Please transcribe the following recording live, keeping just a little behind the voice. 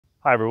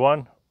Hi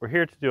everyone, we're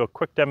here to do a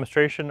quick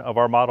demonstration of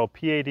our model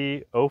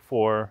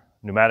PAD04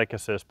 pneumatic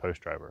assist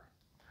post driver.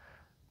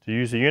 To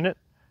use the unit,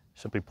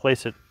 simply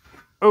place it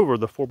over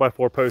the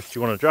 4x4 post you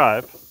want to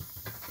drive.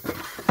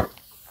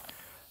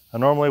 Now,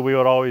 normally we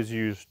would always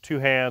use two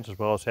hands as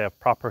well as have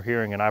proper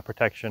hearing and eye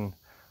protection,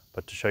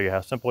 but to show you how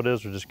simple it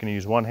is, we're just going to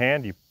use one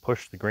hand. You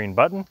push the green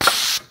button,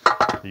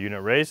 the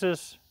unit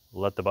raises,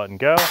 let the button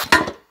go,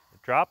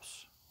 it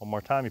drops. One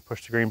more time, you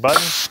push the green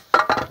button,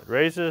 it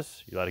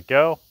raises, you let it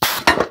go,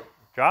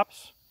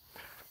 drops.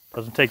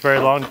 Doesn't take very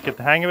long to get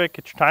the hang of it,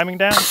 get your timing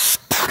down.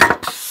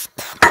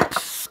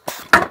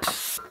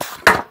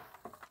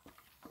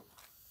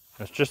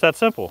 It's just that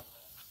simple.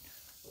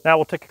 Now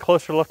we'll take a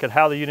closer look at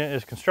how the unit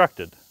is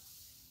constructed.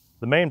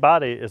 The main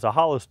body is a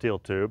hollow steel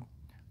tube.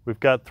 We've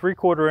got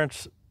 3/4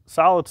 inch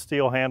solid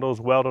steel handles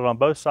welded on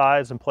both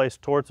sides and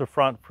placed towards the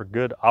front for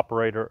good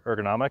operator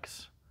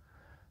ergonomics.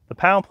 The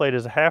pound plate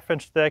is a 1/2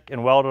 inch thick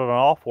and welded on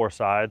all 4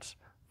 sides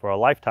for a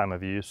lifetime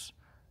of use.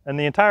 And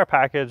the entire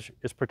package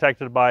is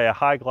protected by a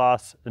high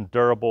gloss and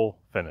durable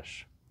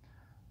finish.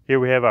 Here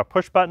we have our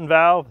push button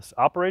valve. This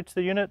operates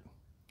the unit.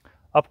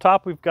 Up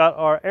top we've got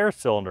our air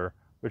cylinder,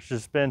 which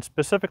has been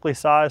specifically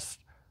sized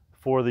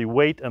for the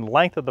weight and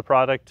length of the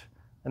product.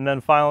 And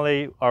then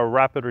finally our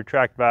rapid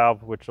retract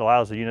valve, which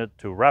allows the unit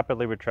to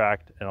rapidly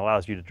retract and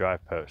allows you to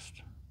drive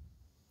post.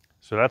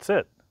 So that's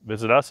it.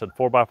 Visit us at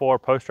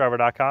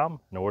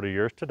 4x4postdriver.com and order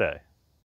yours today.